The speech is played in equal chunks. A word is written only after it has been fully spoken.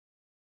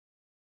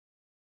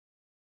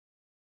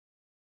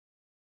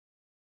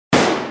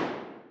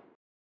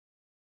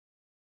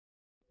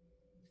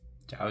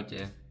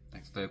Čaute,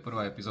 tak to je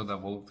prvá epizóda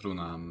walkthrough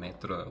na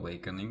Metro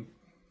Awakening.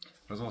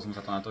 Rozhodol som sa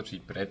to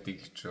natočiť pre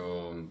tých,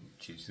 čo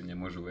či si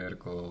nemôžu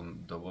VR-ko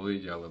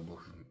dovoliť, alebo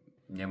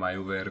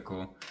nemajú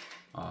VR-ko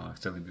a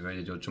chceli by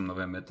vedieť, o čom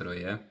nové Metro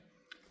je.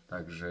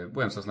 Takže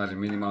budem sa snažiť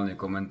minimálne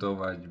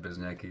komentovať bez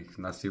nejakých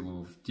na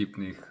silu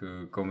vtipných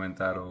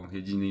komentárov.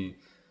 Jediný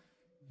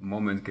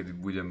moment, kedy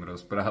budem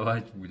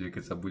rozprávať, bude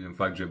keď sa budem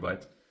fakt že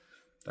bať.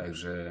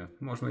 Takže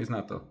môžeme ísť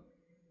na to.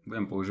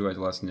 Budem používať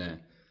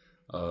vlastne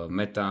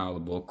Meta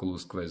alebo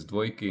Oculus Quest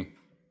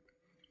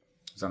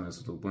 2. Za mňa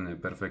sú to úplne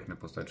perfektné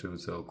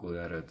postačujúce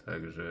okuliare,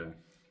 takže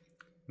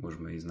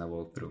môžeme ísť na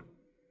walkthrough.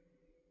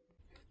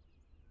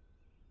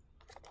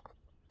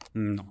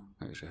 No,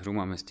 takže hru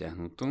máme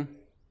stiahnutú.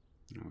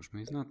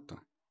 Môžeme ísť na to.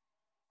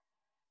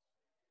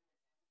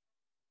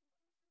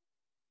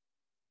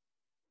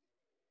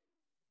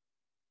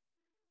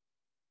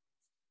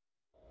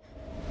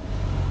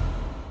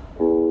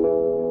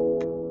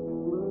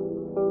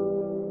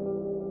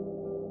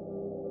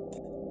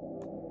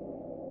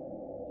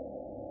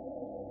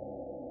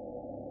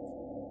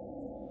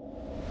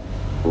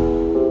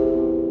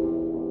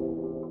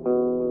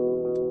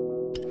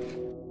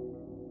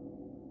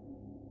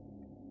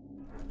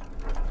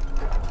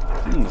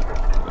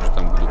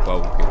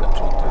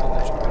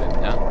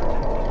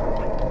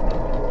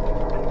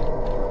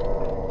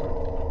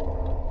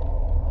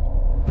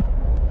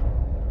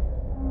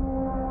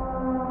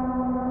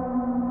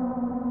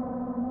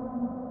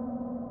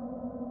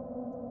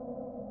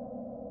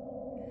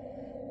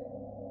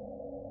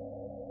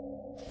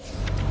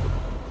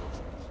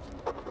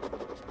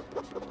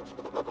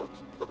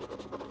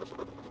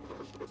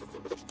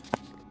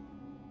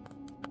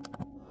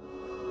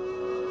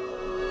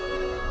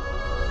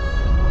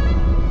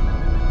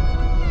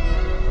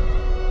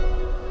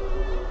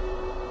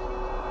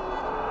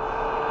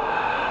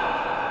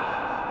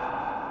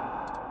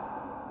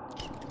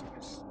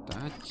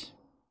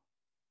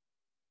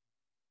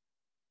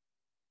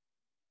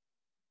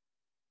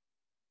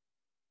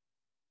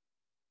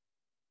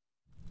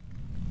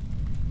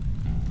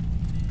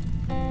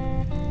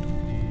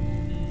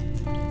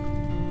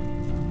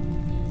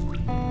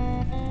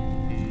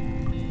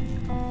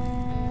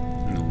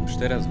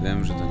 Teraz viem,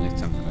 že to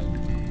nechcem hrať.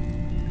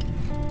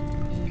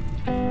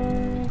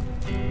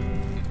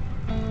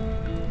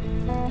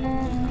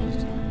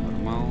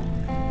 Normál.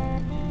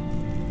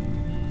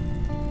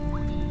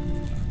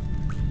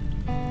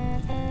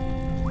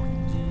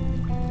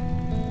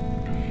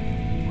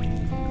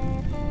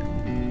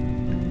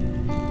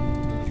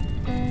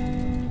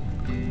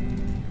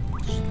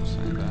 To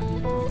sa nedá.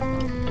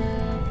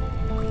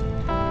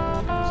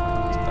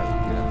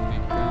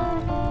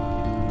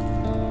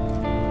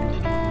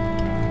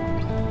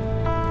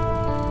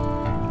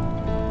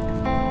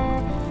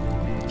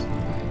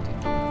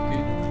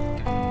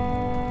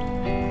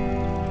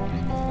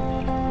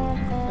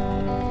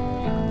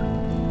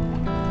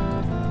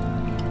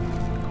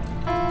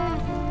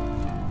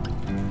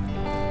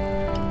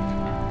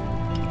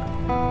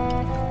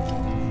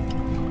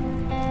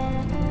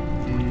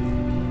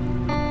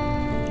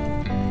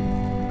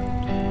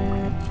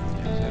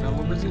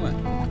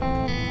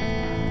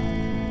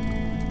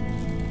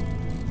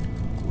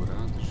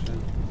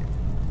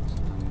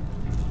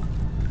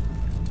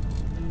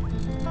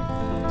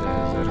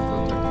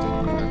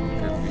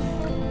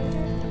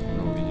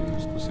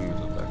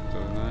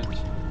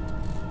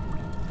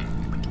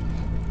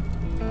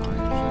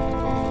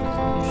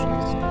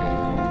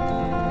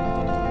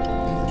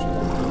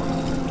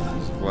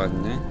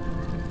 Ładnie.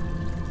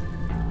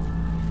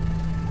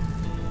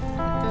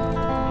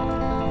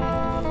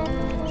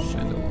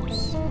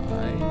 Shadows.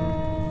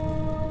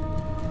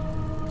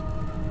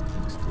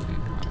 Tekstury.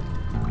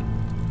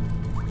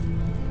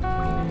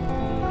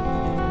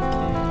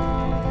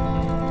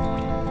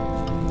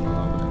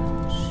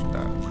 Dobra,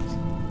 start.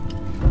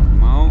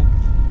 Mał.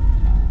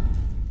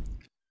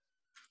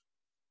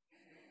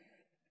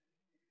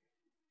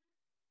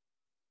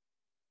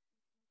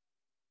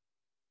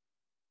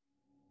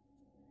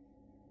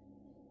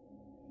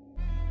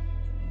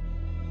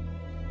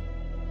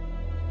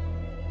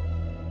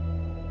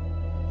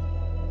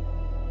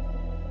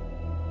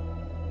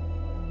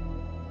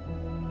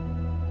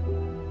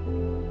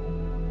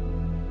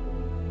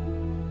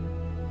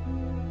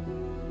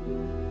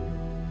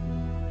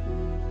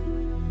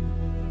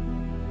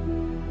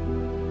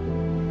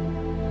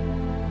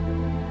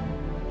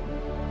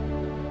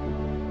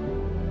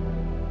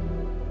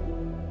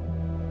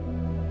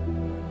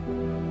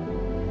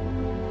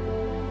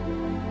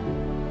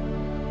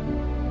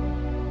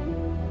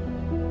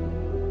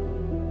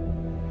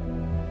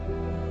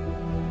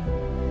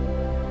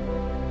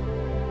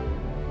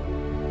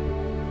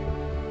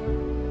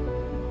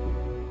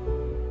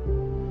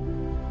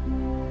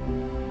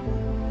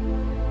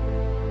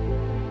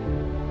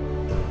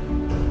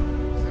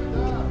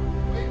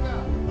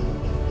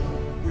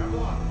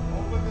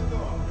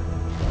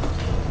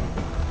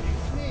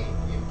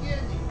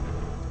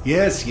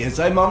 Yes, yes,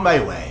 I'm on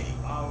my way.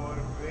 Our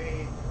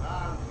great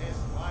land has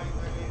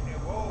finally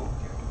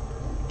awoken.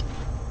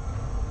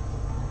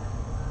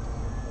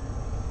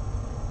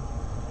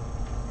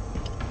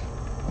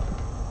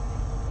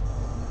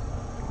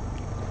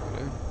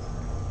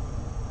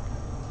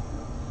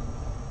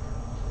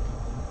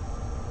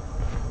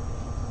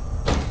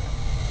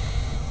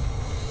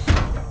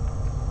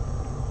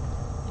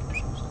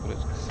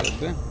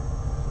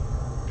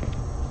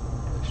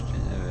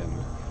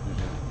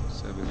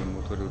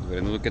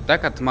 keď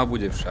taká tma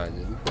bude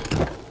všade.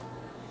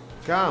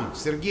 Come,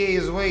 Sergei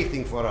is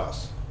waiting for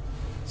us.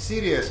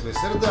 Seriously,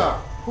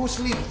 Serdar, who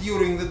sleeps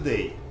during the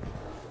day?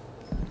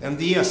 And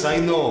yes,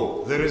 I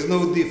know, there is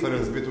no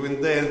difference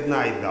between day and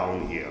night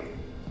down here.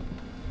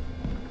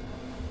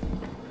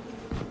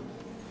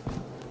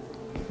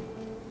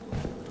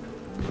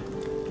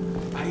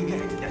 I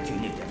get that you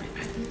need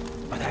everything,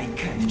 but I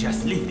can't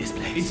just leave this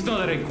place. It's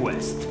not a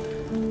request.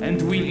 And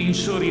we'll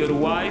ensure your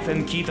wife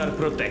and kid are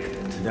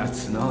protected.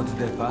 That's not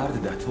the part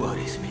that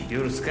worries me.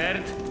 You're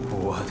scared?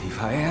 What if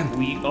I am?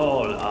 We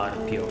all are,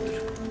 Piotr.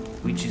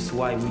 Which is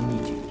why we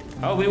need you.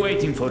 I'll be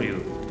waiting for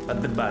you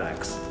at the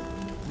barracks.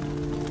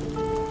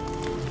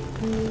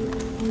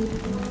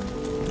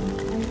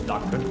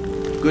 Doctor?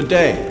 Good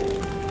day.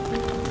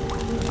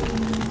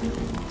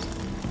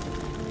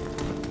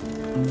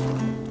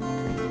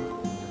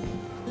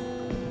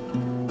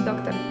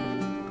 Doctor,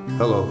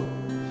 Hello.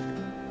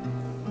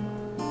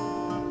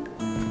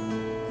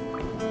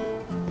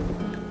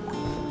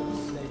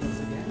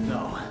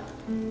 No.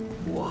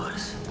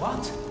 Worse.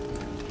 What?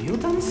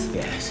 Mutants?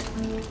 Yes.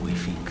 We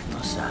think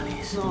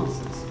Nosalis.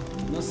 Nonsense.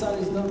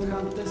 Nosalis don't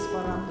hunt this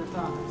far up the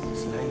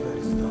tunnels.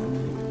 Slavers don't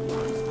think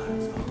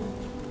monsters.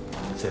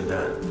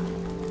 Serdar,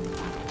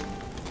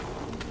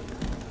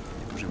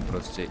 Môžem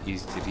proste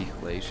ísť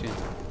rýchlejšie.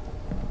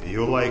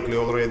 You likely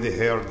already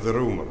heard the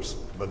rumors,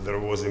 but there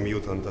was a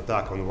mutant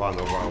attack on one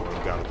of our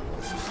guard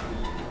posts.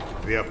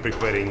 We are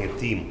preparing a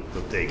team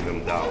to take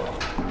them down.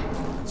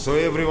 So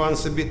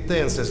everyone's a bit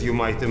tense, as you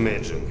might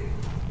imagine.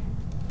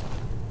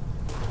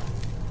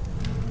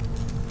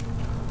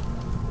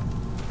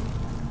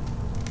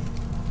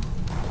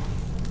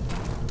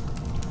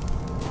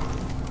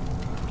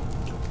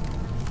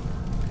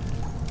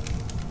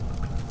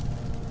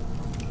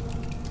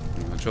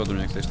 A čo odo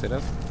mňa chceš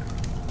teraz?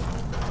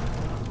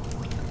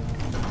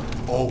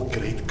 Oh,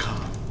 great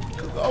Khan.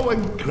 Go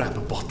and grab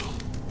a bottle.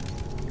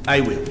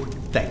 I will.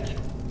 Thank you.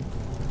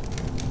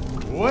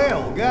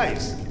 Well,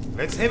 guys,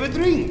 let's have a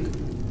drink.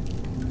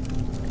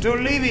 To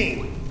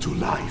living. To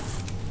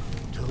life.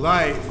 To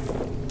life.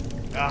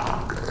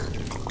 Ah,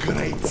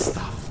 great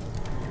stuff.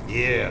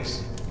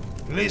 Yes.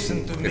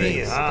 Listen to me,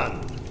 Great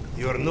Han.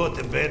 You're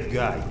not a bad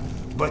guy,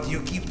 but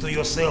you keep to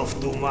yourself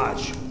too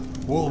much.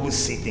 Always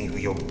sitting with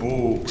your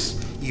books,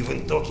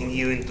 even talking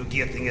you into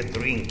getting a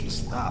drink and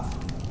stuff.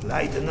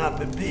 Lighten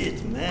up a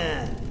bit,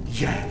 man.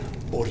 Yeah,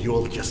 or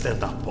you'll just end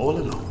up all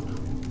alone.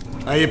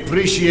 I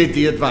appreciate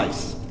the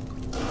advice.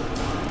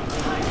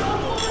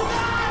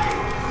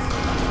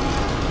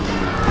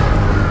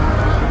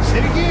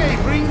 Sergei,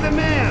 bring the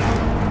man.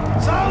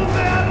 Sound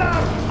the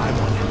alarm. I'm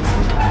on it.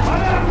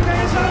 Alarm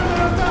is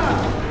under attack.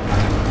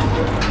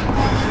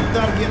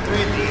 Serdar, get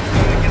ready. It's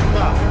gonna get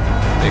tough.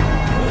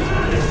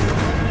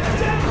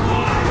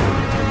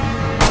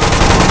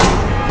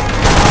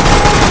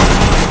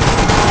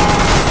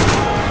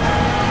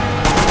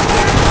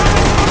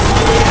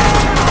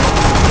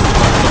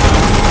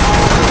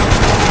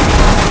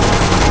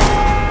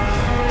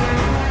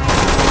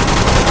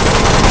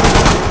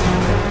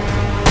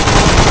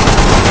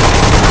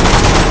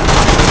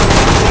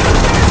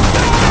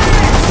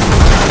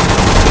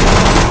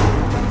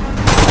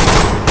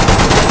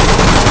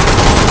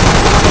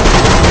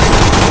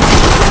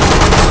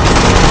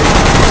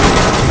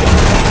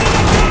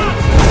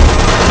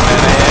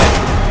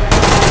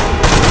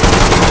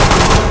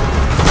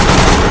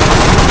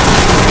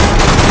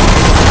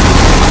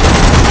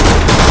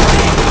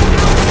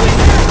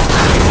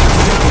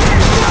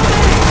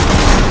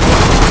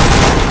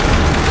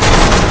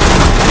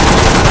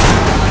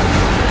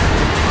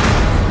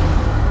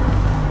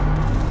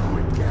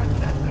 We can't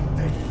let them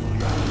take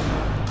me.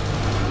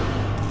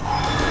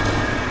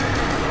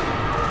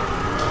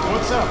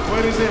 What's up?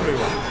 Where is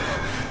everyone?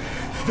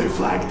 They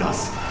flagged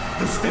us.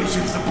 The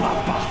station's a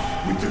bloodbath.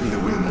 We took the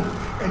women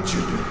and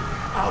children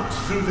out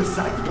through the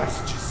side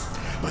passages.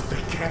 But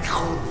they can't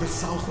hold the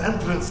south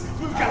entrance.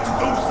 We've got to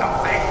do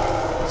something.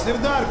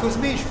 Serdar,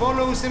 Kuzmich,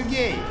 follow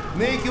Sergei.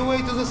 Make your way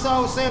to the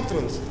south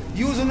entrance.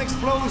 Use an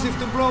explosive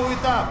to blow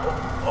it up.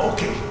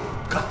 Okay,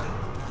 got it.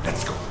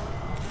 Let's go.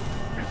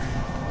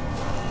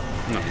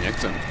 No,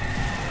 nechcem.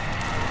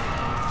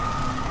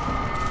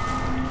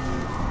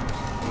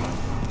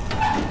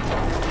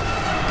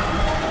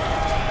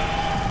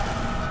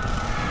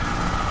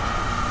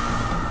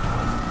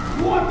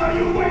 What are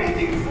you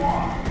waiting for?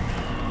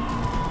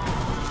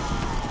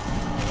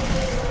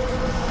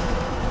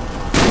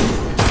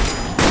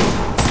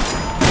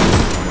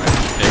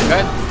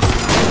 Čekaj.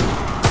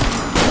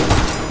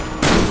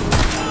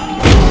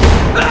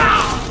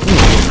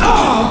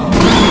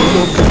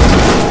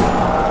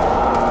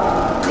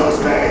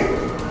 Cosme!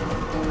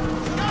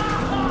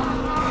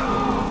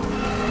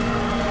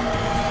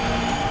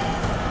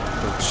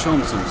 Po čom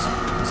som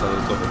sa do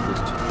toho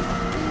pustil?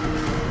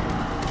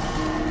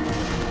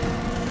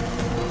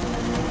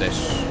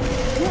 Dash.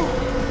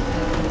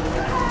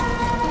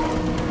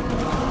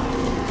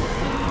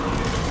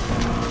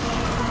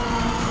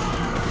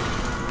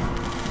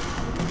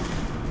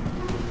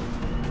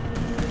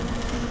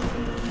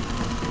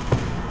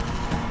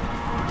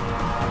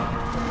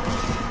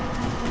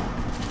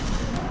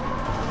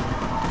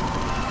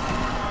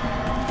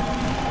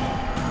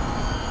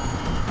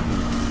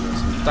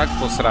 tak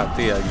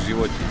posratý, jak v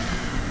živote.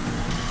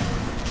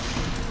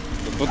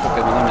 Toto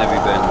keď na mňa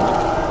vybehnú.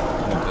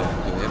 No to je.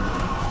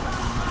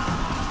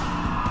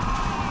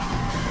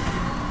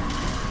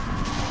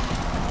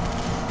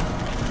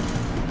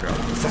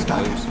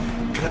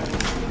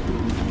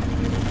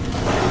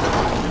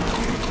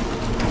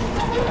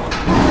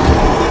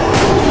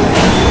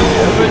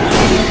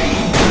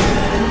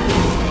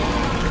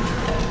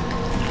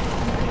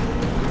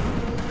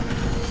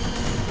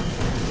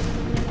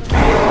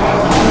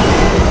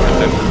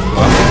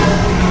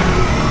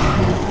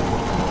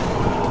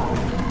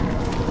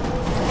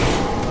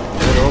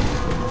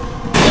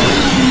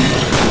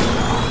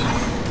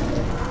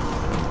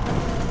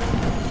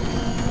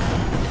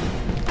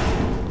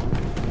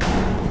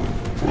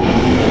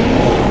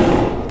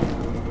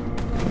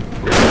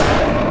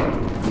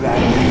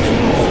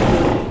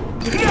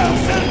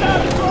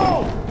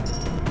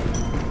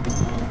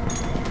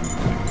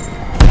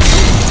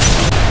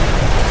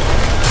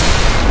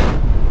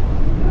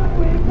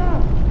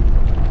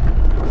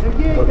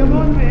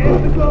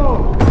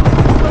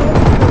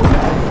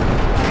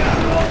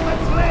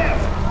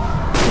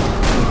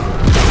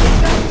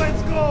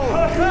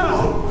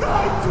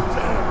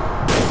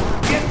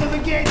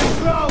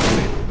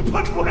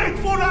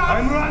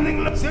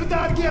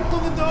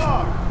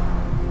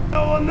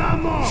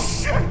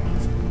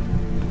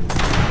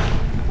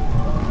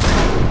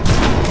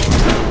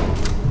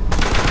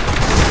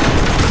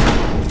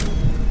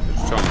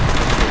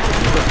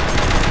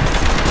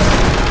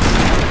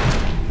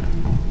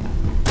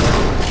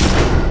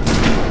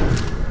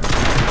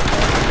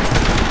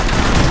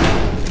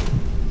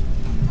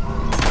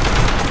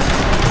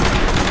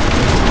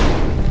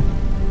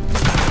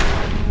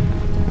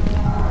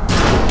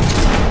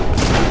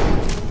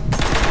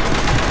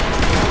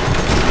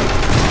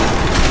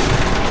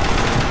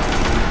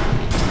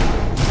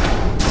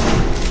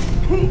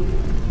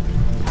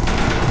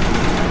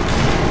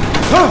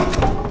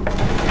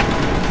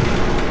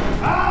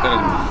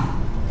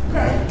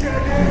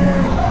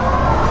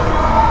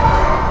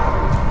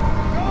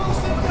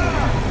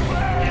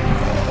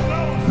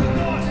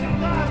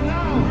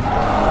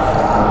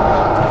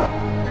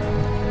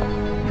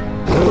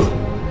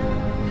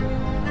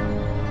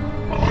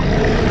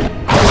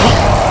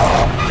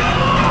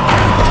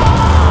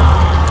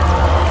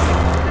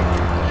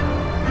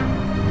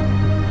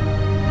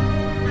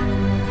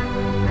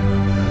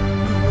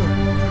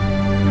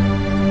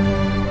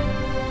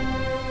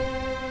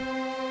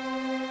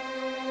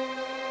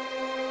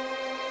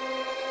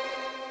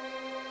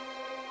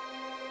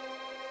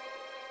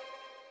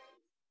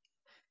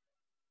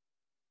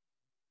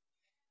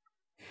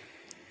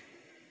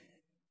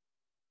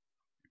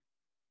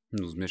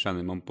 No,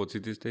 zmiešané mám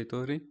pocity z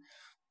tejto hry.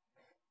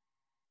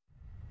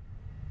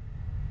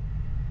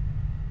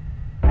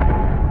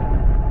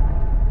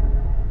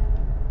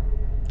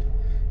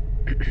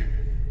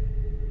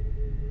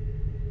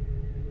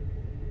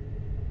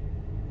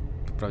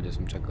 Popravde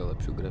som čakal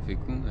lepšiu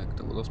grafiku, jak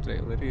to bolo v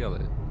traileri,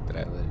 ale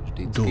trailer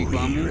vždycky klamu.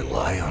 Do we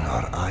rely on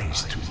our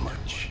eyes too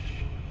much?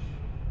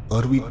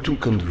 Are we too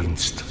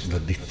convinced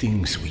that the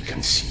things we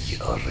can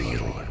see are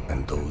real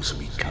and those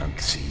we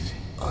can't see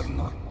are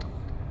not?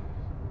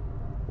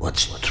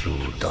 What's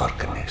true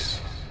darkness?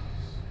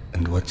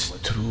 And what's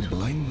true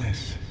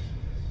blindness?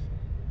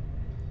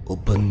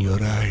 Open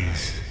your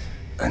eyes,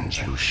 and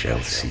you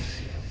shall see.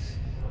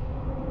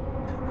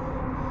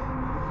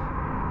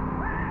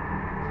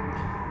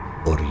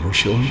 Or you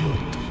shall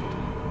not.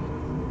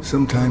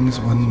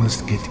 Sometimes one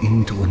must get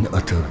into an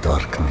utter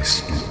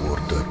darkness in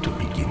order to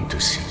begin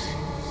to see.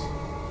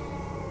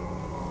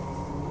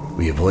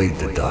 We avoid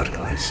the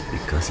darkness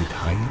because it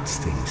hides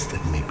things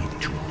that may be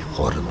too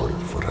horrible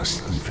for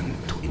us even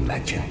to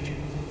imagine.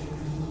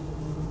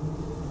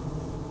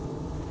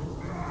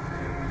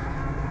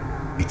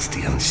 It's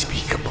the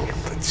unspeakable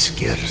that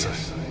scares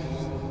us.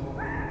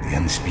 The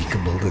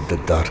unspeakable that the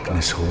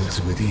darkness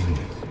holds within.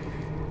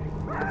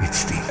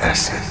 It's the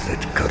acid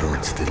that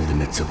corrodes the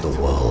limits of the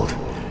world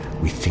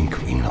we think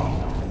we know.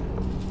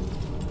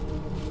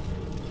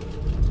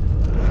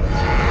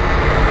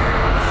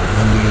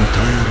 When the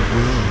entire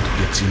world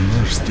gets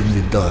immersed in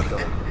the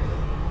dark,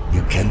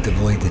 you can't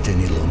avoid it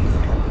any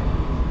longer.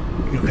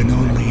 You can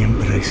only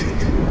embrace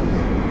it.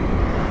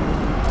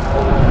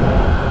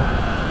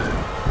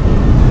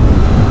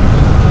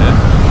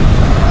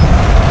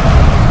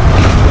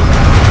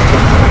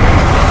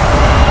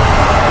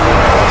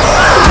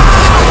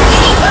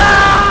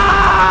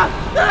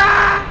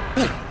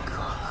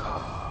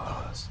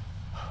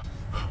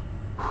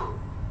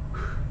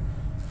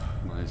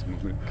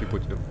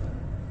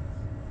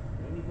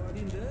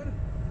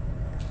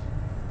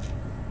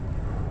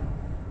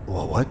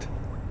 What?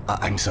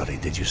 I'm sorry,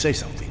 did you say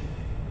something?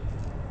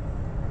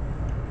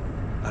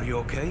 Are you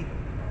okay?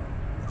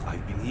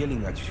 I've been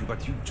yelling at you,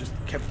 but you just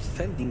kept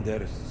standing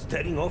there,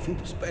 staring off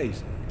into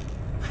space.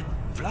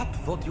 Vlad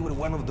thought you were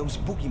one of those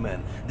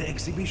boogeymen the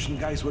exhibition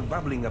guys were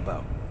babbling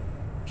about.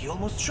 He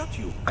almost shot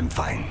you. I'm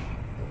fine.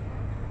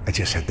 I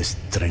just had the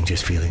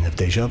strangest feeling of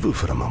deja vu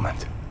for a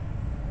moment.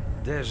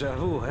 Deja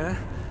vu, eh?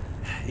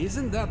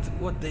 Isn't that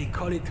what they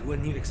call it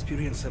when you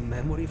experience a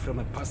memory from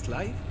a past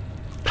life?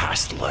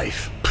 Past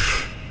life.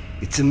 Pfft.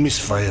 It's a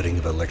misfiring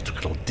of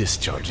electrical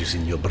discharges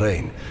in your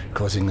brain,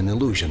 causing an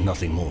illusion,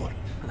 nothing more.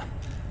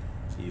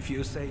 If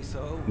you say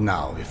so.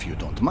 Now, if you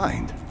don't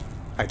mind,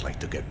 I'd like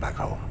to get back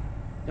home.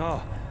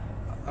 Oh,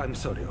 I'm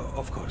sorry,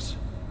 of course.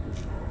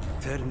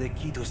 Turn the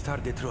key to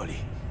start the trolley.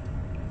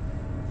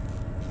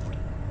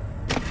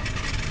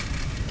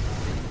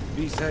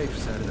 Be safe,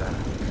 Serdar.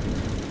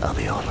 I'll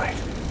be all right.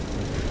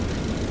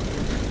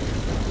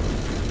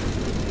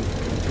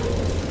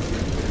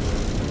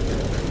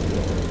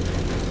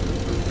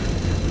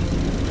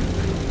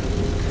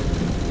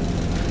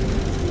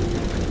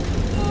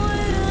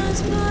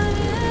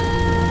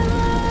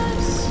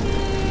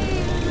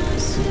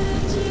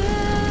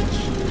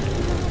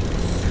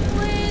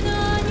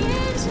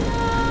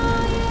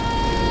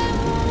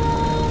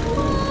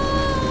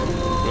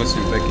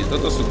 Prosím pekne,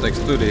 toto sú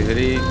textúry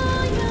hry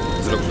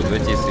z roku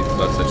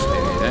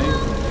 2024, hej?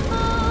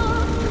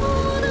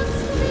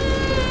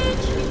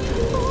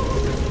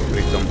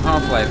 Pri tom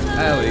Half-Life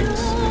Alyx,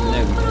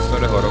 neviem, z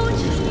ktorého roku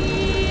vyšlo,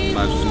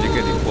 máš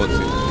niekedy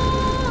pocit,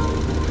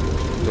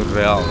 to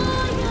reálne.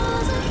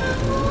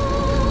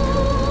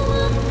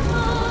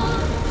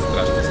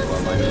 Strašné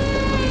sklamanie.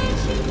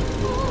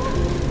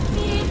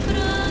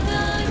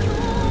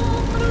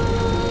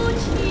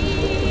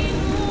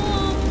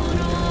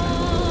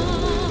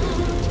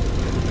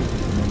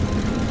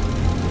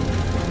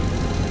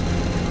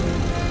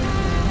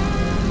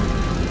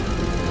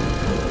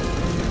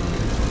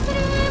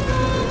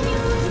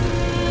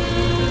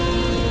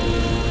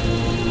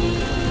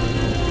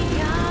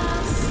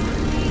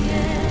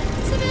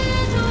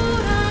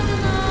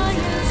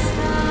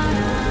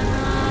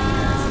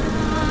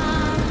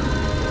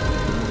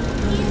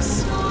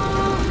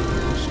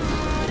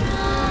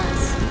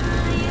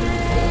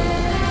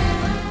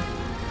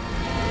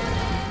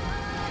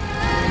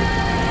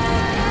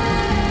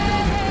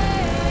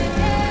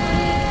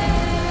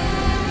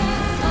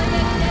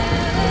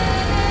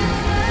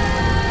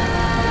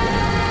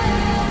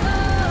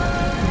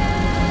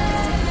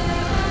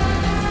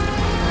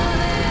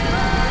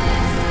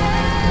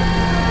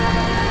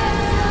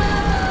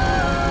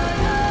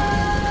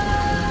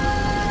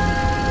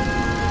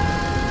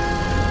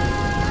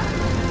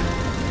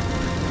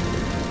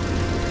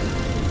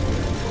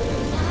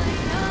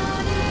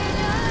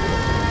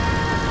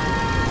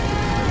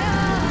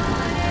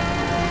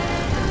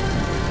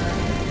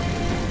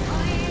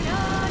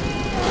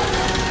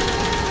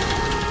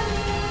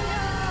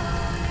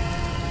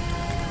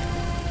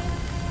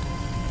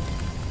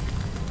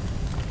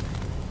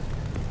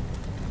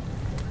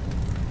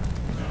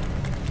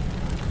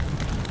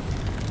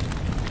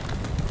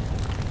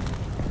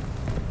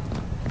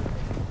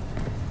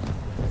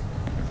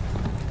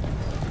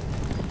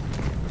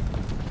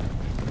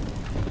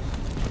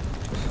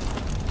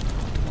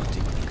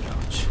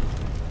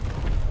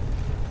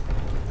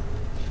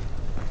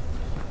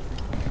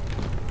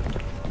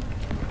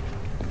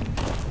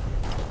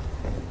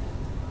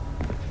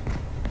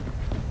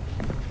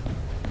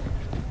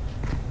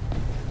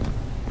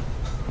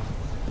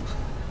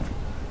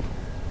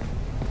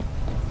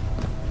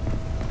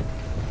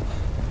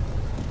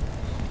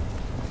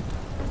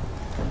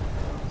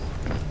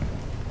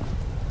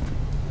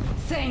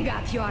 Thank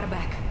God you are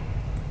back.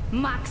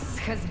 Max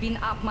has been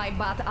up my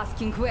butt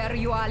asking where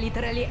you are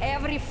literally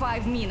every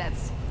 5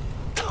 minutes.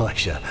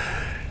 Tasha,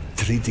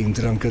 treating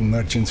drunken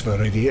merchants for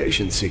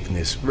radiation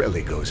sickness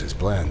rarely goes as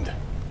planned.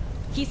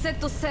 He said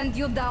to send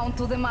you down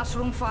to the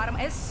mushroom farm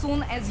as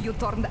soon as you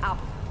turned up.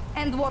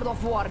 And word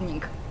of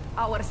warning,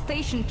 our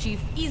station chief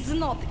is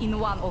not in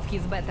one of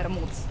his better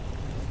moods.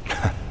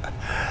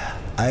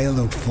 I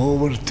look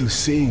forward to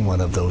seeing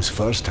one of those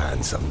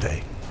firsthand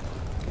someday.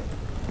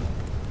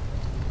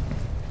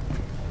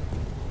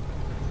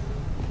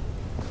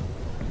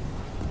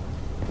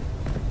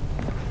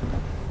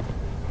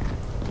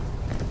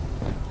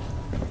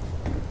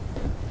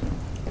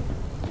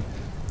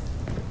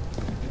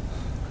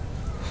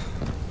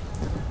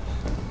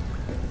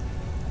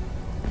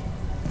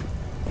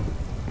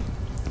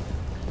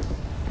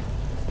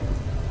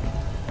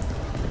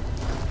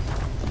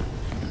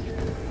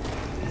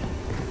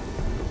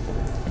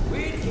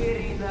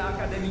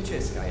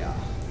 Akademiczeskaya.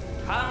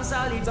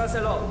 Hansa leaves us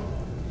alone.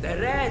 The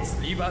Reds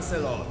leave us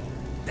alone.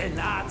 The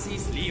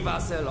Nazis leave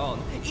us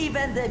alone.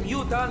 Even the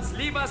mutants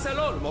leave us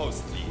alone,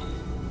 mostly.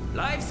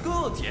 Life's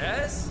good,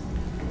 yes?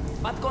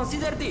 But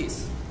consider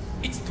this.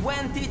 It's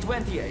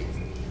 2028.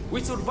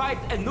 We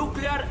survived a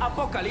nuclear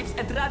apocalypse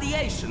and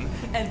radiation,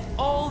 and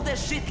all the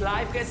shit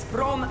life has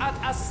thrown at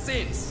us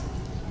since.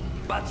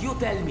 But you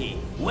tell me,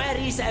 where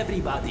is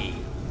everybody?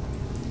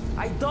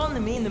 I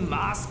don't mean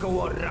Moscow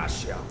or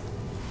Russia.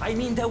 I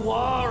mean the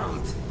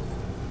world.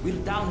 We're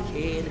down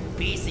here,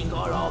 pissing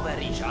all over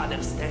each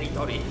other's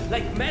territory,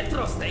 like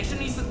metro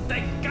station is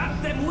the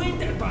goddamn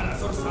Winter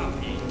Palace or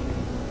something.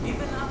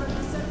 Even under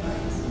the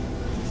surface,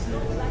 it's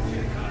not like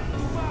we're hard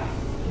to fight.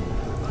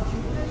 But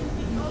you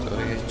really To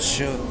je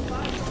čo?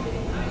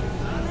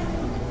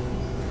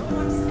 No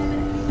one's ever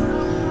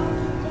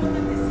been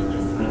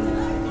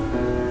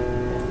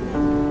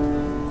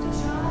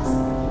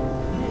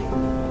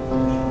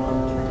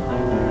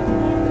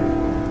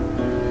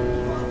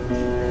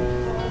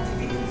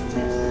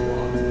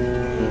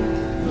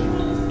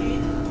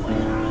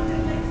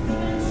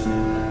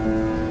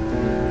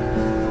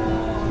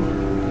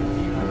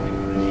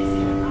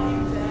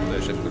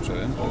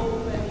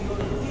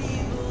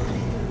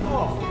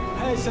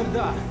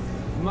Serdar.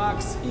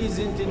 Max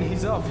isn't in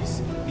his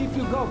office. If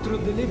you go through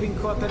the living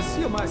quarters,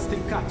 you might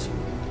still catch him.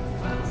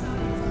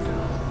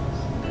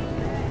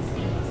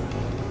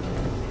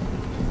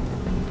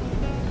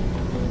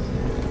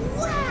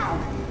 Wow!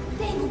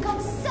 They've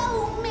got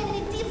so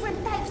many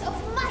different types of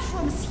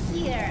mushrooms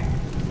here.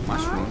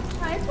 Mushroom?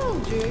 I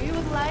told you, you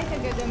would like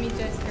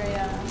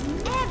Akademicheskaya.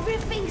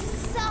 Everything's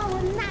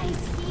so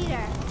nice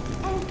here.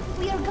 And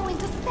we are going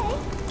to stay?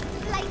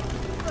 Like,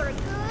 for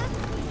good?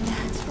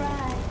 That's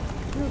right.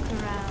 Look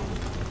around.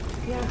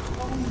 We are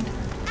home now.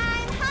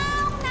 I'm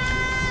home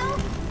now!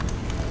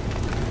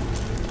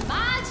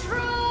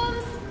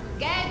 Mushrooms!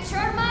 Get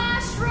your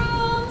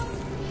mushrooms!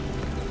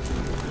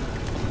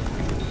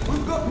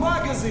 We've got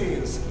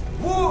magazines,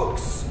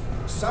 books,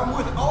 some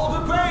with all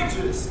the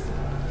pages.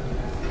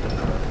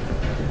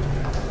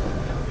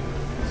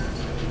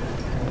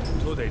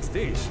 Today's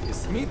dish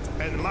is meat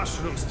and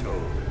mushroom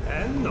stew.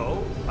 And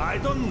no, I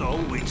don't know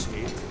which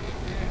meat.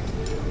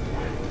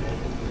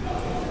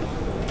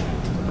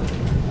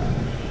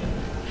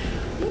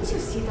 Did you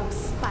see those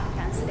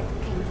Spartans that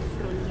came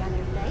through the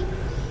other day?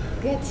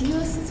 Get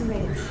used to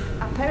it.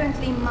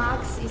 Apparently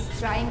Max is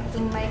trying to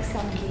make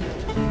some deal.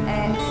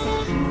 And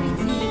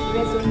security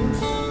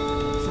resolution.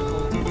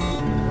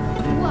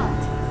 What?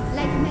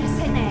 Like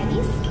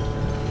mercenaries?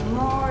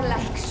 More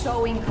like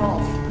showing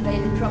off.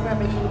 They'll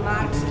probably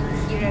march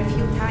in here a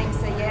few times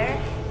a year,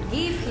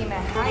 give him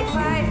a high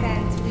five,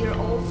 and we're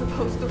all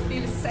supposed to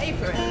feel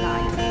safer at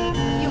night.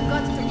 You've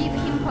got to give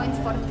him points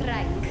for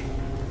trying.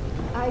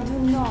 I do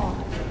not.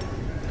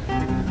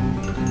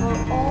 For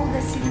all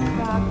the silly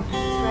crap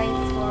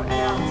trades for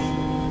around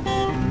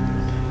here,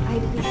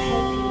 I'd be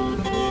happy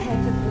if we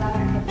had a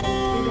blanket that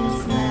didn't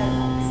smell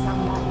like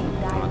somebody I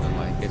died. don't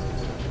like it.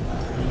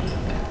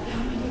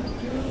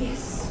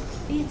 Please,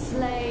 it's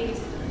late.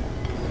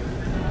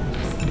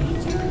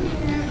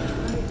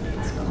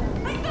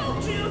 I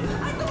told you!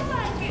 I don't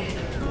like it!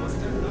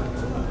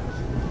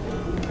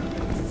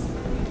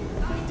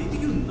 Did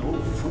you know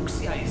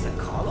fuchsia is a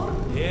color?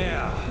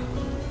 Yeah,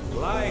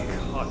 like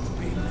hot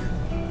pink.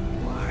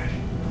 Why?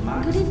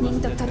 Good evening,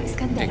 Dr.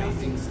 Iskandar.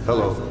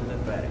 Hello. The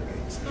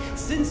barricades,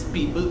 since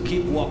people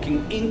keep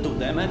walking into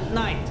them at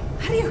night.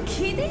 Are you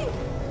kidding?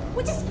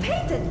 We just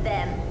painted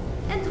them.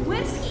 And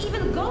where's he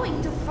even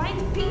going to find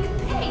pink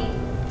paint?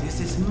 This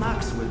is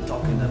Max we're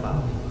talking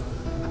about.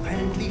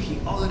 Apparently he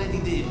already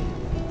did.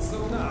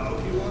 So now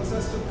he wants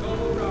us to go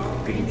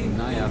around painting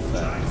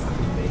Najaffer.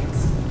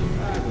 things.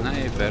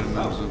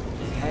 Najvermözu.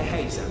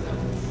 Hey, Sandra.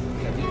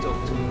 Have you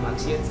talked to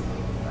Max yet?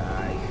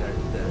 I heard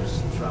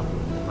there's trouble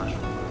in the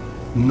mushroom farm.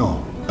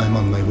 No, I'm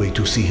on my way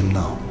to see him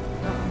now.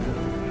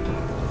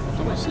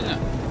 To myślę.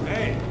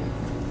 Hey!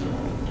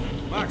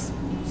 Max,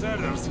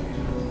 Serdar's here.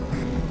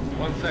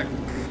 1 sec.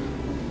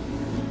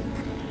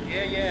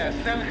 Yeah,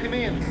 send him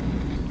in.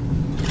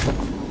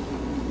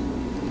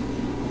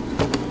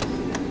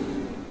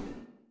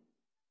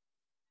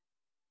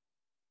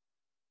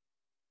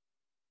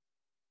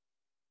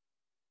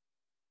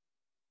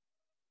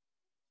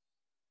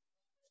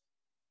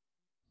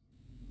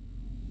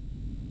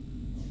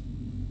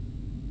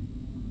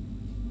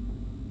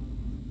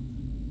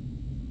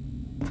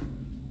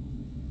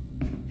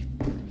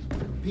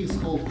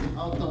 Peaceful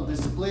out of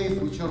this place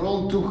with your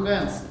own 2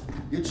 hands.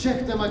 You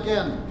check them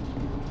again.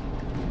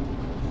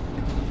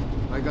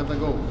 I gotta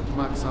go.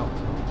 Max out.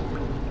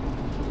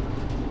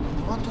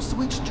 You want to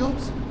switch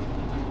jobs?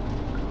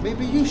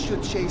 Maybe you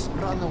should chase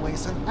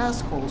runaways and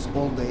assholes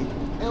all day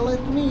and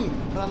let me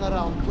run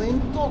around playing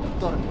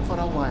doctor for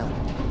a while.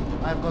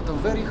 I've got a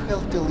very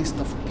healthy list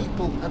of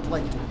people I'd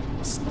like to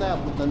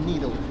stab with a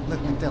needle,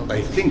 let me tell you.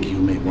 I think you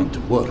may want to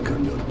work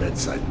on your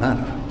bedside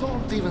manner.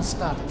 Don't even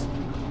start.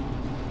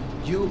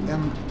 You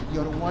and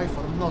your wife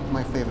are not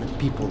my favorite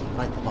people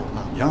right about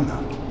now.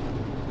 Yana,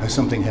 has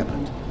something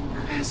happened?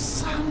 Has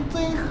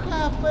something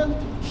happened?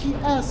 He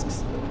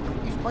asks.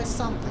 If by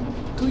something,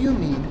 do you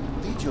mean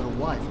did your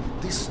wife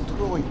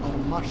destroy our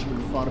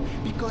mushroom farm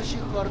because she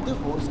heard the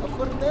voice of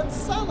her dead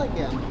son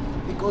again?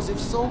 Because if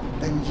so,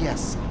 then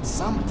yes,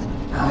 something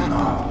happened.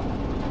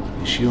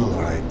 No. Is she all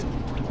right?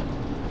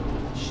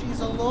 She's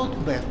a lot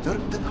better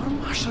than our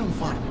mushroom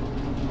farm.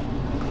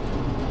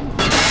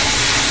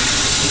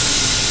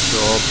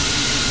 Stop.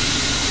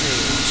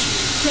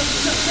 Shut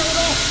it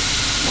off!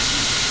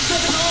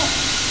 Shut it off!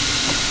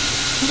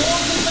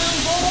 More than them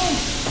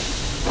bones!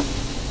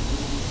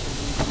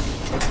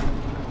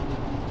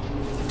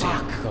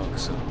 Fuck!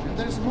 Coxo. And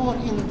there's more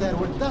in there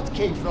where that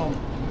came from.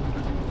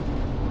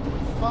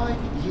 5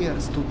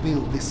 years to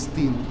build this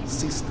steam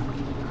system.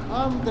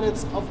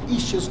 Hundreds of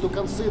issues to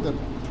consider.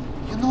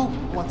 You know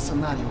what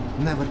scenario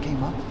never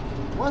came up?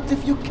 What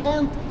if you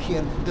can't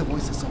hear the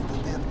voices of the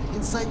dead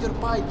inside your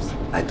pipes?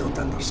 I don't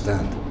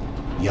understand.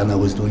 Yana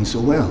was doing so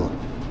well.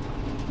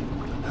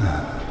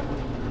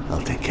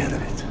 I'll take care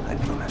of it, I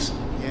promise.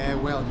 Yeah,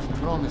 well, you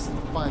promised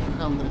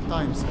 500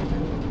 times.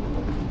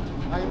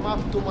 I'm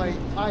up to my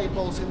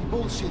eyeballs in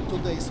bullshit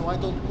today, so I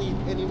don't need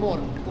any more,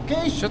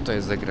 okay? Čo to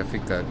je za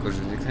grafika?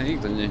 Akože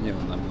nikto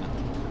nehneval na mňa.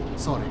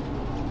 Sorry.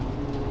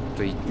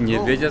 To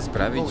nevedia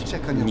spraviť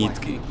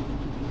nitky.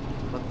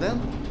 But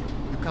then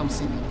you come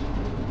see me.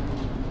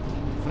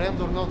 Friend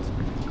or not,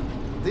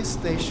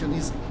 this station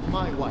is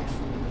my wife.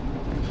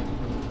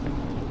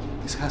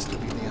 This has to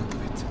be the end of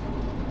it.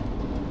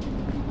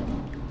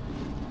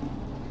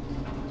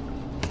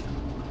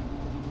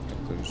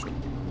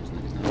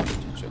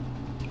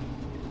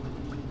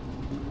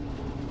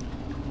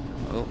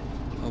 Well,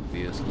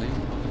 obviously.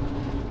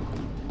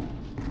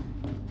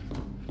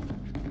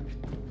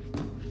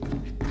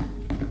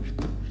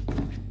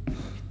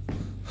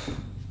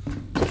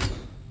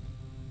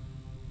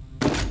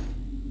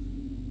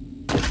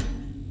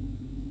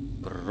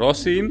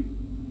 Prosím.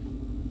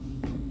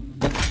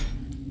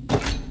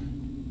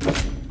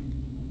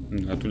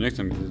 Ja tu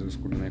nechcem byť v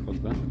skurvenej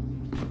chodbe.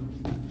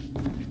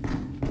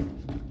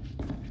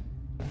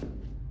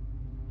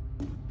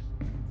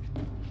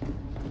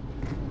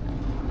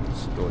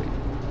 Stoj.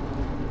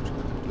 Čo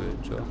tu je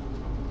čo?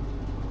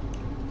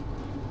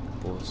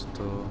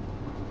 Posto.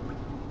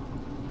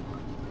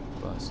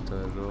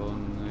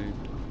 Pastarony.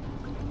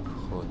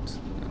 Vchod.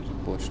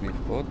 Bočný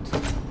vchod.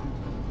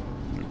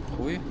 No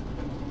chuj.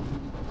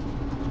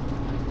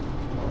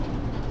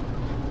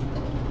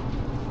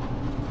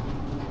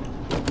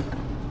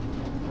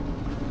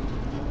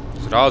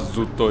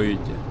 Zrazu to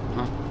ide.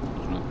 Aha,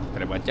 možno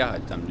treba ťahať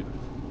tam.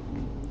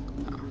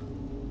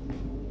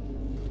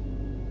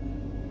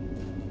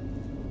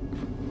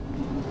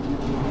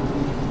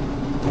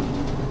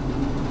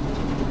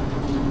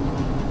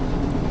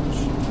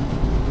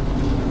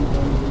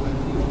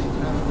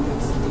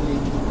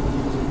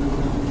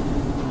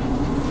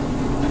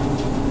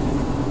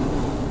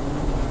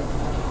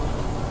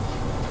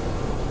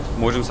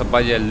 Môžem sa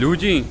bať aj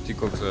ľudí? Ty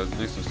kokso,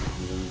 nechcem sa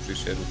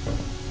prišeru.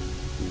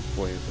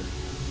 Pojebe.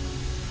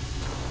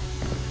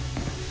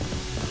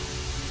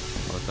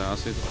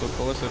 Asi je to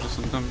koleso, že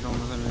som tam dal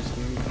na zemi, som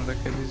možno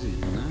také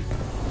vyzíť, ne?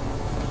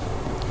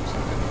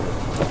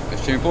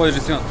 Ešte mi povedz,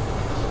 že si ma...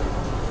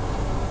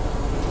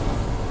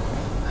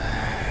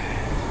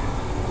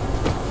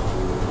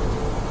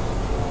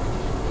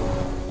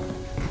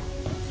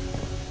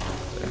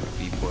 To je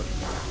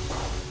výborné.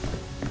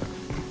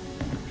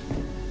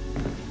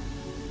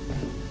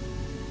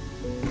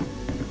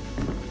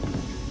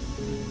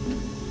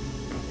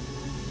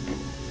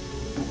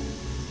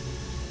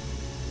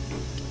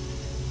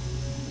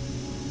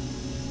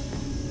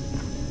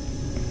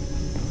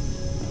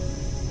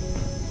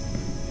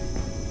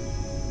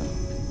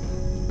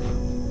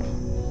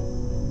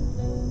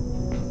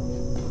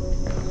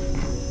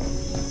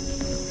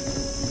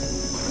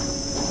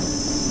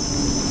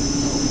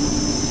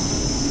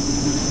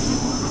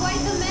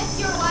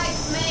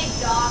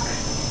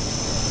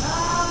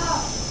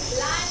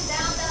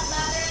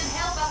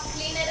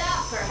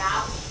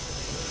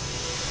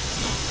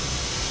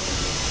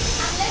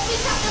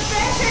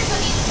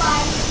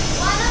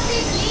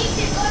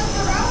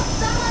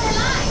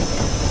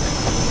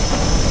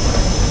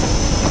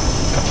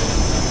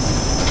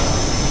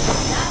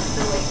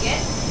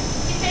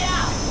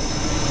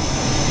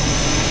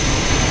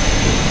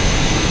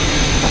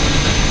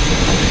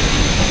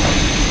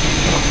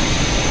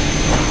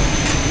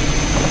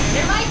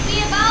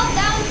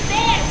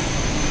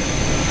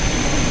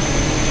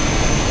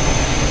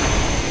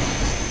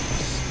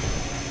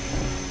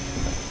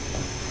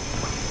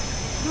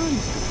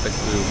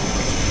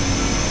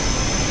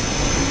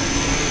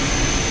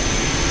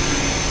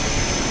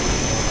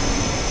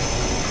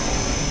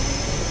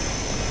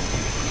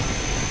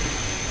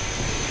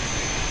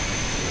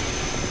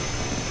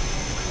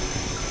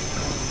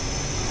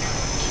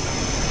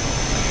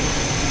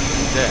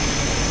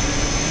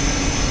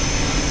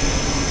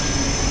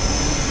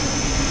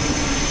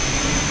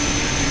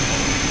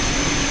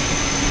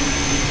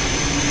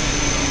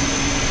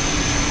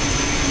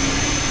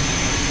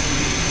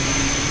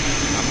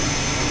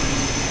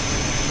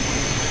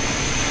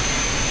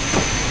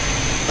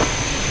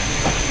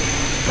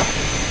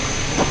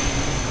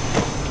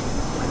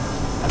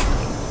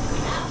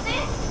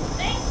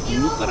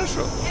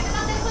 Хорошо.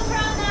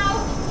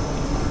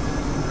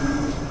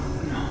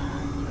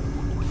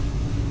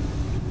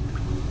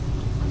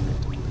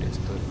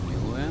 Priestor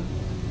milujem.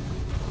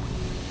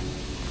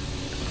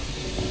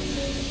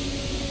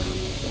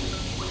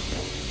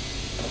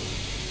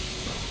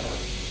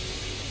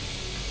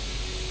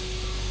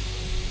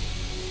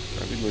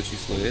 Pravidlo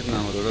číslo 1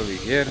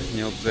 hororových hier,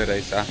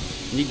 neobzeraj sa.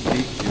 Nikdy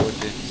v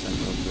živote sa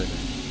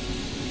neobzeraj.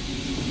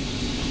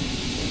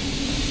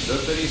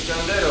 Dr.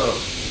 Iskandero,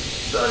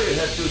 sorry you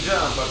had to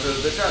jump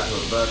across the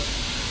catwalk, but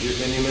you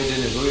can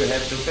imagine who you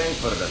have to thank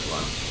for that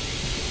one.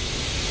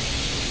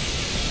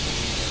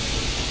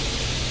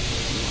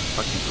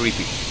 Fucking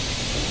creepy.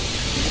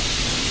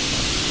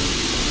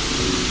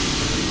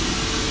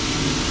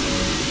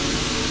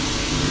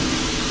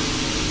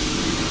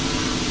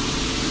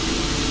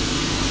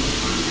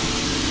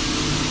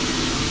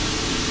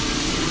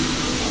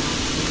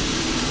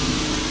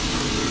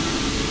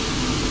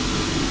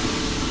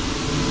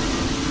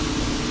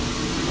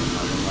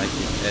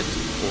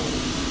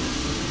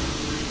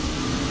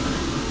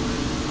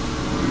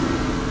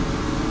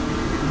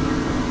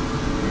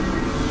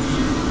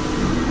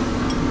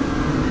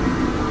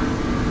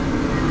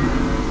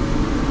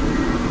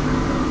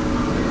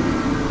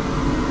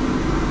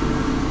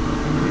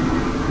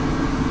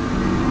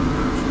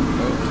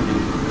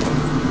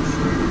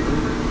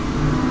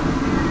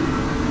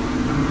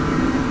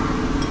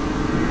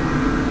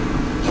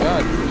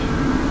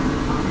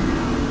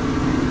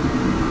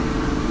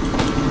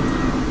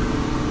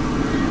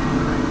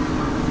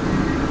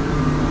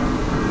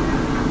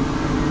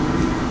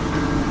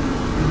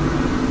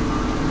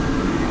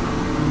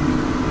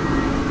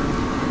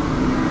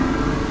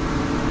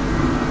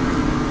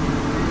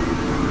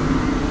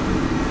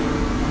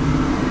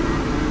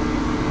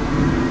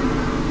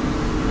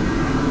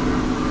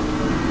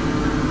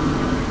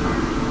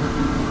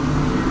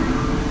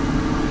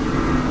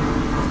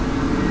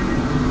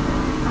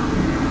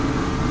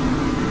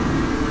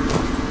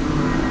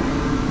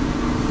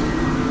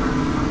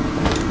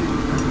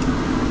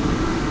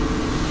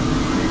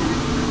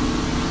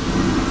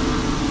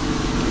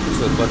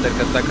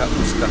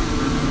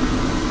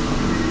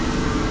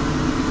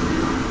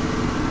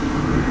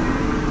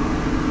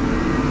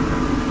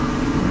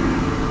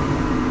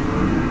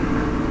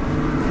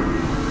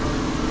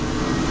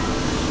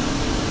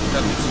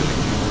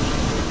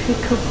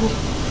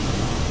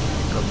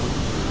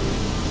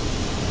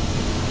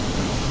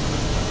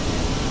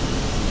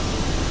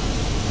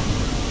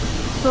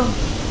 So,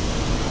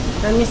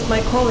 I missed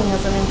my calling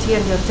as an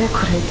interior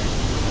decorator.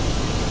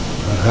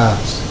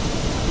 Perhaps.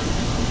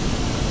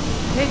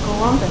 Hey, go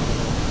on then.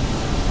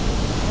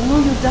 I know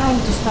you're dying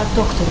to start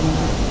doctoring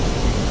me.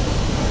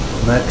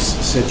 Max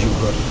said you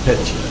got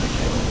Petya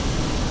again.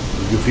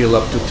 Do you feel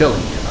up to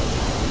telling me about it?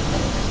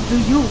 Do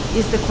you,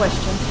 is the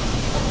question.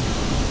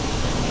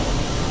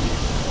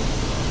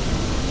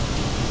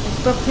 I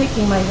stopped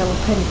taking my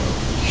haloperidol.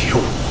 You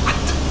what?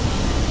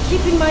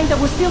 Keep in mind I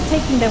was still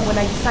taking them when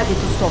I decided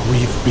to stop.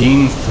 We've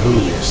been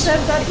through this.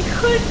 Serdar, it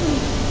hurt me.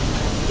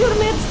 Your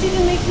meds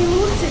didn't make me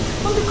lucid.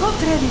 On the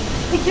contrary,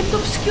 they kept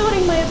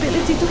obscuring my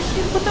ability to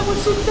hear, but I was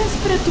so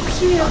desperate to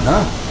hear.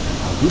 Anna,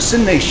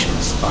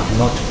 hallucinations are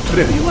not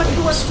trivial What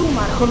you things. assume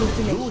are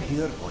hallucinations. You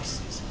hear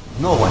voices.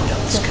 No one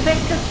else The can.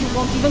 fact that you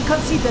won't even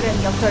consider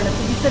any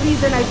alternative is the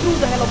reason I threw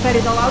the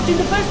haloperidol out in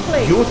the first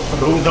place. You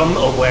threw them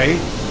away?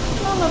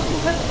 None of you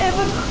have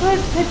ever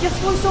heard Petya's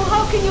voice, so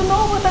how can you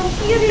know what I'm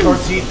hearing?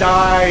 Because he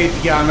died,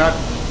 Yana.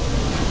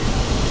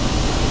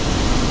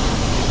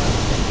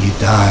 He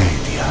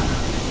died, Yana.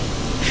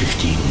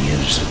 15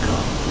 years ago.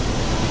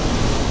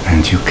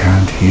 And you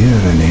can't hear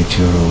an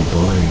 8-year-old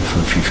boy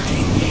for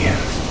 15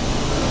 years.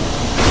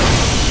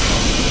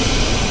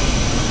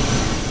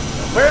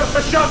 Where's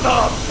the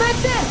shuttle? Back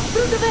there,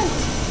 through the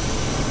vent.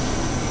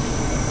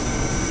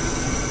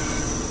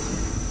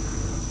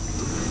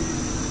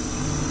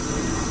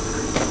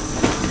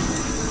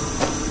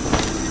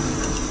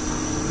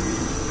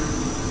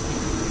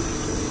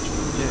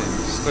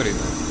 Story,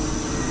 no.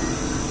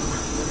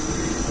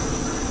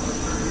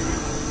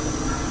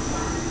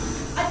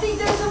 I think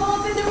there's a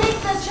vault in the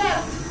maintenance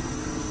shaft.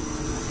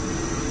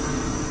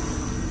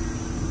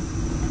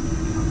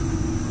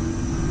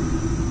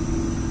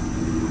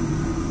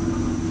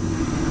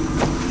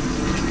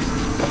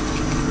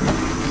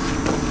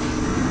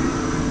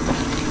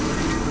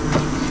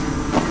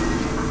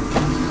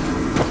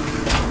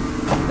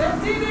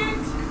 That did it!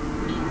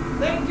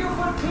 Thank you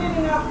for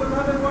cleaning up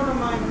another one of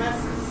my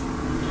messes.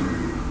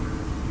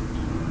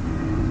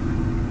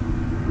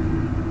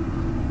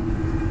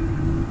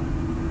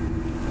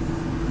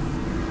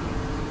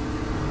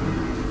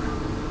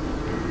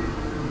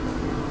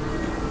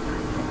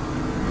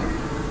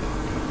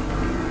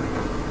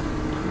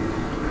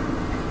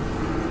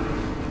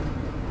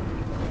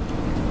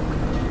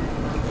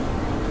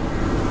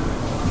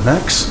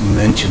 Max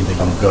mentioned a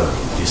young girl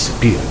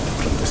disappeared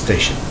from the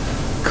station.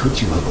 Could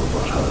you have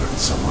overheard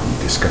someone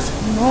discussing?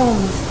 No,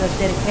 mister,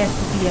 there has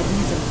to be a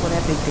reason for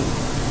everything.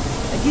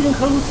 I didn't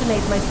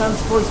hallucinate my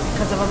son's voice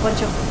because of a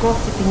bunch of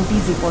gossiping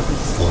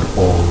busybodies. For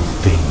all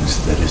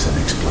things, there is an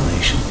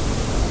explanation.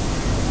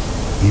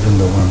 Even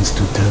the ones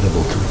too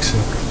terrible to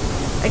accept.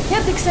 I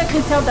can't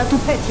exactly tell that to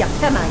Petya,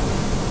 can I?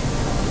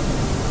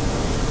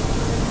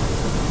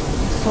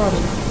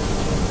 Sorry.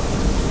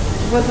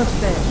 It wasn't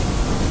fair.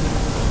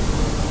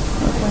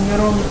 Not when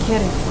you're only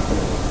caring for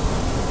them.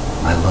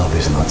 My love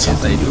is not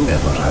something you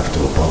ever have to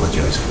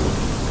apologize for.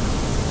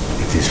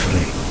 It is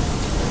free.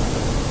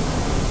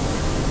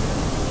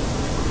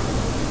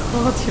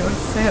 God, you're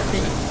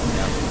savvy.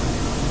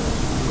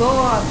 Go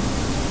on.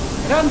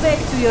 Run back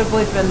to your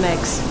boyfriend,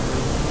 Max.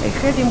 I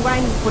heard him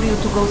whining for you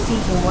to go see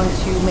him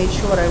once you made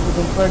sure I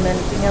wouldn't burn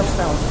anything else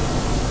down.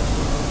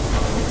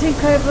 I think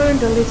I've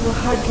earned a little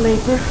hard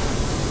labor.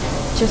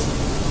 Just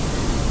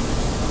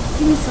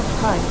give me some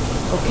time,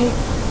 okay?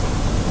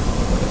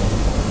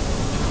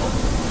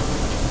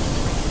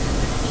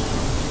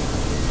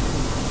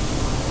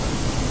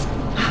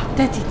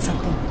 That did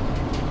something.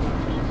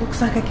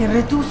 Looks like I can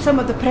reduce some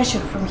of the pressure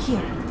from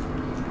here.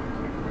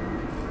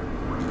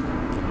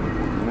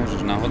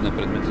 Можеш náhodné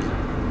predmety.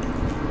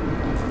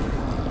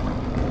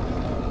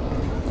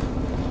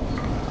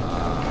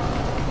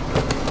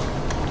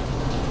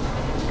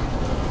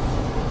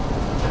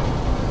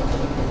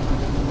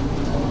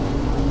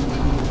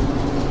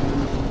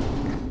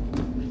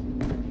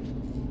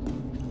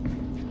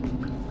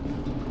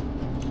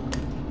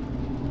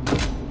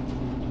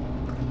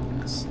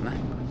 Jasné.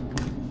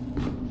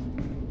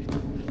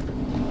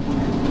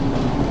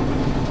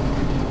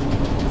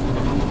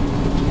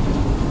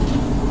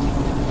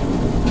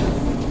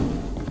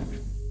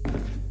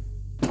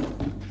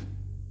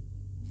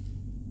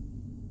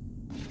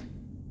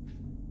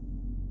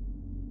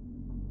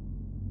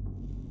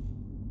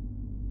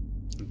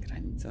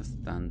 Granica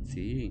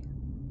stancii.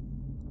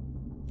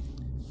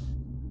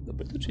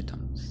 Dobre to čítam.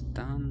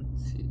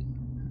 Stancii.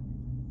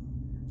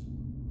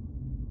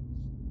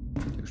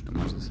 Už to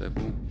máš za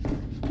sebou.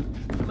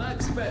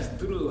 Max passed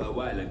through a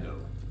while ago.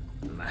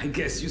 I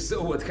guess you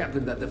saw what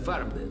happened at the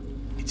farm then.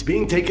 It's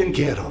being taken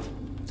care of.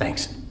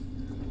 Thanks.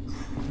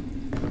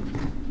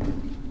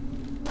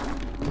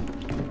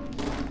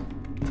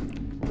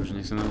 Už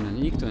nech sa na mňa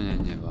nikto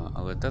nenevá,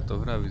 ale táto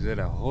hra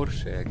vyzerá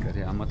horšie, ako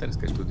je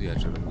amatérska štúdia,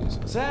 čo robí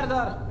sa.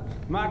 Serdar,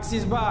 Max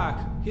is back.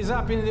 He's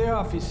up in the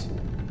office.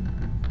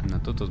 Na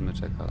toto sme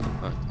čakali,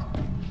 fakt.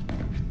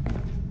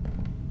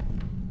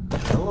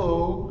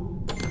 Hello.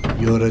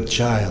 You're a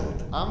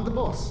child. I'm the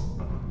boss.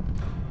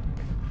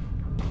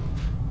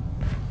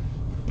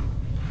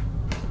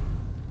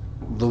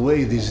 the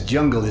way this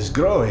jungle is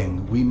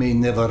growing, we may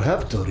never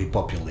have to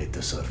repopulate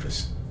the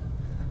surface.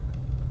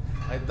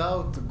 I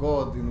doubt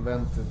God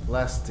invented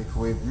plastic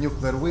with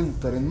nuclear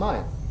winter in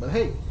mind. But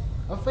hey,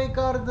 a fake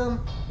garden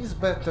is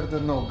better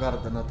than no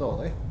garden at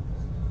all, eh?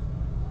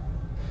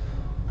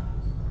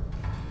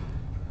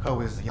 How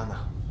is Yana?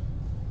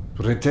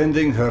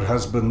 Pretending her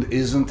husband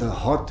isn't a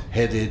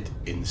hot-headed,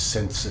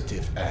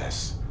 insensitive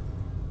ass.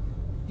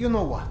 You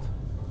know what?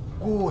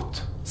 Good.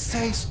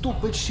 Say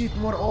stupid shit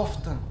more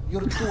often.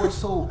 Your two are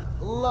so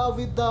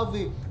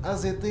lovey-dovey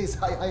as it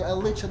is. I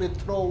literally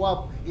throw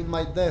up in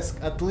my desk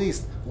at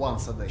least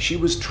once a day. She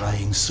was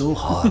trying so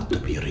hard to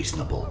be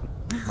reasonable.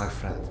 My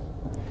friend,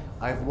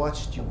 I've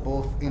watched you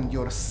both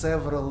endure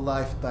several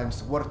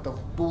lifetimes worth of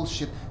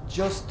bullshit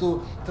just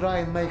to try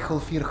and make her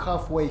feel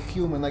halfway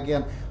human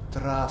again.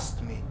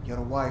 Trust me,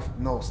 your wife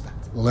knows that.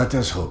 Let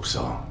us hope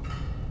so.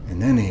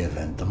 In any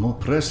event, the more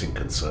pressing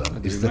concern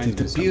is that it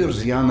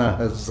appears Yana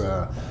has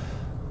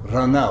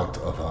run out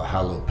of her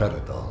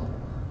haloperidol.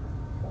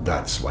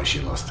 That's why she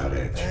lost her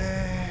edge.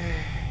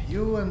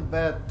 You and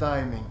bad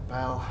timing,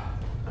 pal.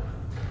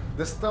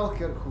 The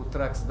stalker who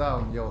tracks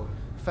down your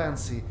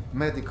fancy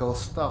medical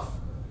stuff,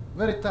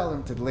 very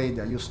talented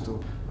lady I used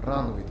to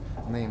run with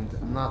named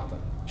Nata.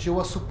 She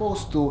was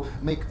supposed to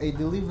make a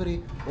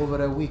delivery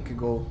over a week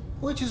ago,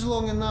 which is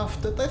long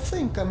enough that I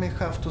think I may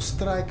have to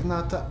strike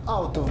Nata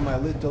out of my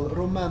little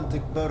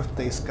romantic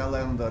birthdays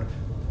calendar,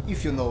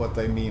 if you know what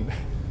I mean.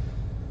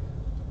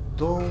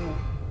 Though,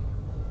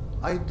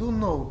 I do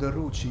know the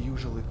route she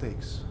usually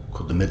takes.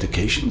 Could the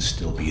medication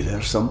still be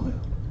there somewhere?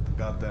 The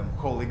goddamn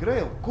Holy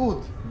Grail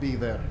could be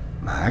there.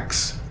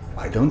 Max,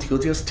 why don't you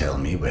just tell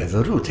me where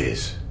the route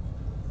is?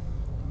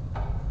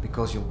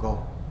 Because you'll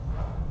go.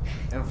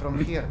 And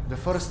from here, the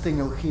first thing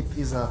you'll hit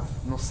is a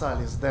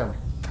Nosalis Den.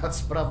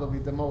 That's probably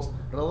the most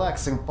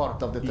relaxing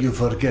part of the trip. You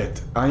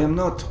forget, I am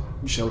not,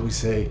 shall we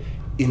say,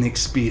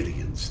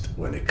 inexperienced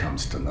when it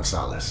comes to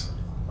Nosalis.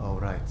 Oh,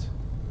 right.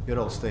 You're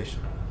all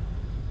stationed.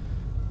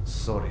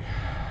 Sorry.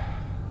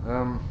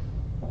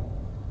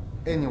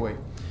 Anyway,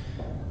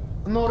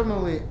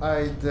 normally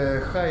I'd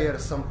hire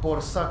some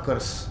poor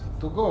suckers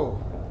to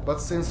go,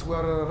 but since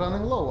we're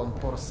running low on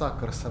poor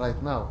suckers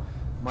right now,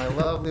 my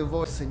lovely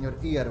voice in your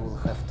ear will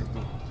have to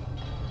do.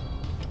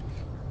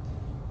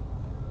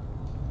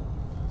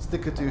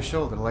 Stick it to your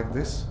shoulder like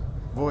this,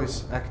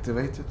 voice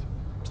activated.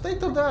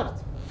 State of the art,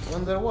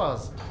 when there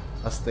was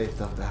a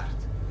state of the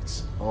art.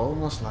 It's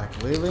almost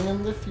like living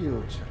in the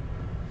future.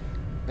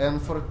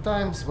 And for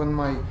times when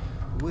my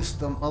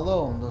wisdom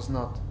alone does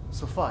not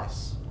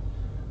suffice.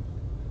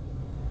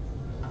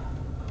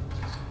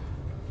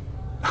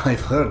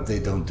 I've heard they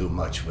don't do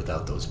much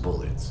without those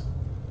bullets.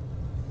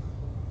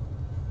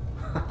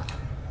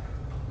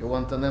 You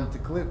want an empty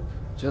clip,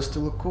 just to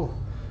look cool?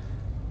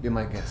 Be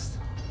my guest.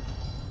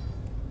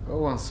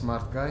 Go on,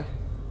 smart guy.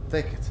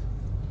 Take it.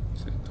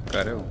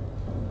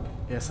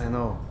 Yes, I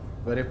know.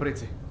 Very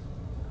pretty.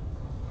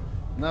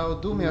 Now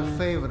do me a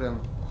favor and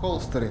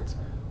holster it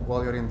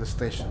while you're in the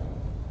station.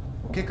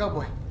 Okay,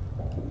 cowboy?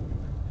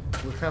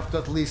 We'll have to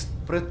at least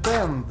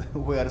pretend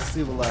we are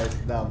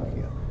civilized down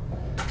here.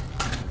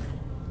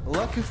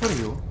 Lucky for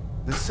you,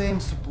 the same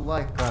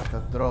supply car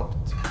that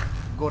dropped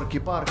Gorky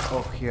Park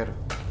off here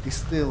is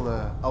still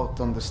out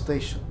on the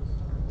station.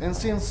 And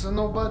since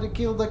nobody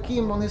killed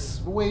Akim on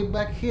his way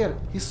back here,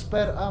 his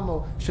spare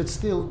ammo should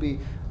still be,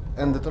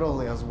 and the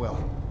trolley as well.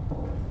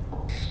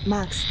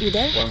 Max, you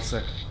there? 1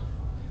 sec.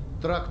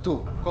 Truck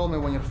 2, call me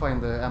when you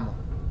find the ammo.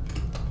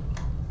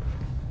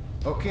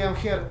 Okay, I'm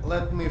here.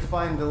 Let me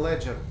find the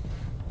ledger.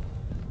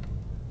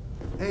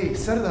 Hey,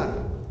 Serdar.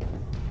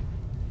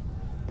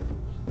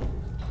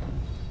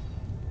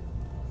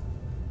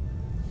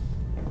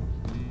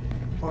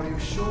 Are you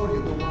sure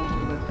you don't want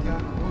to let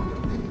Yana know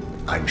you're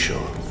leaving? I'm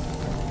sure.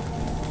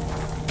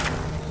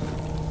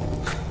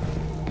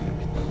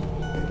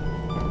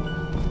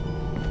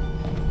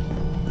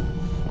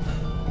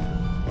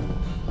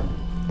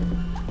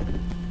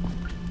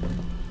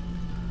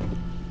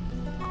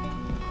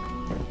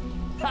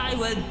 I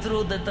went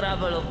through the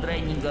trouble of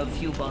draining a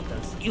few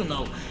bottles. You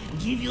know,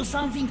 give you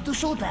something to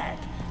shoot at.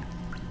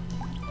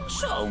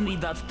 Show me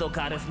that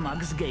Tokarev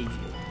Max gave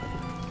you.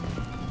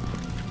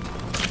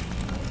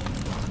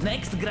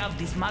 Next, grab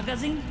this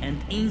magazine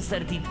and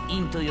insert it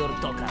into your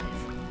Tokarev.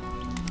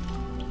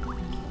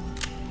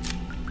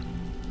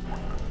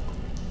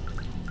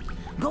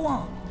 Go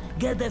on,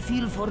 get a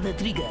feel for the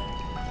trigger.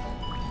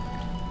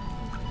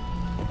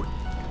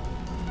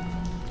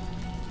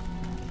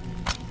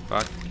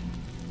 Fuck.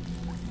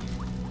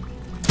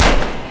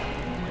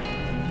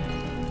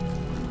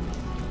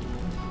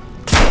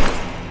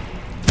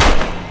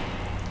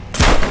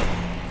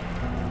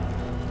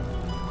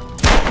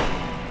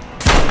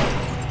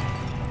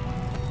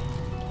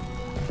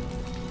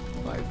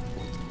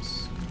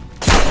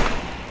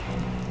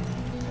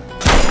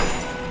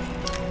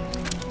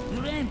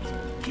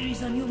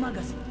 A new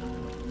magazine.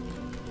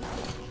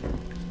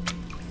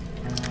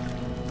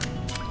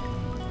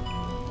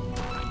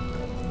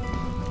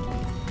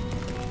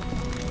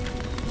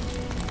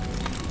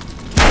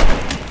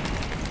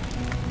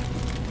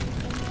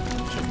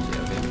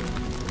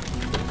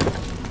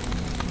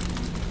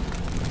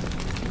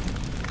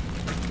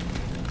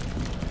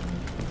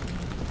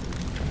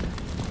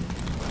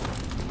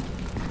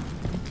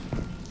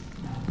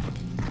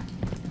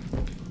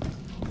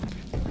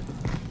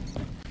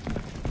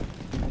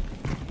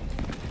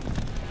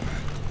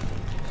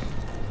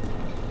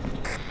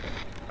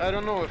 I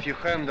don't know if you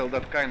handled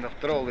that kind of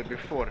trolley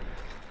before,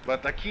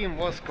 but Akim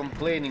was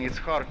complaining it's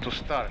hard to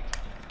start.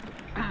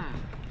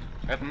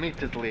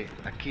 Admittedly,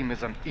 Akim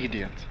is an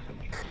idiot.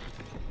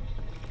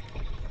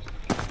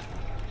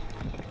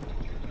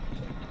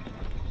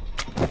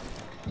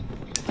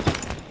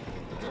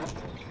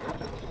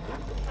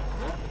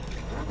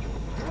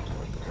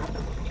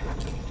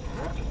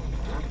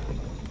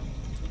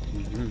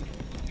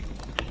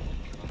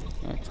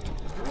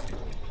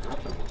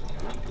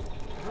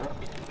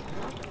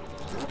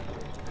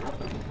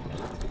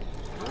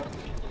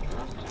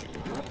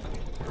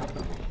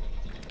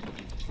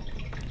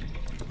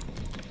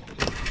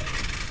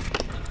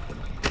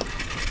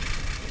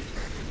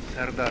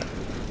 Serdar,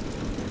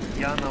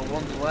 Yana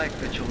won't like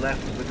that you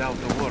left without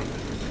a word.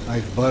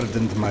 I've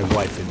burdened my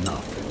wife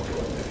enough.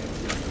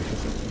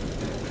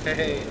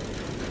 Hey,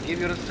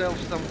 give yourself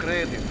some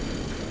credit.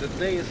 The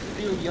day is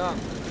still young.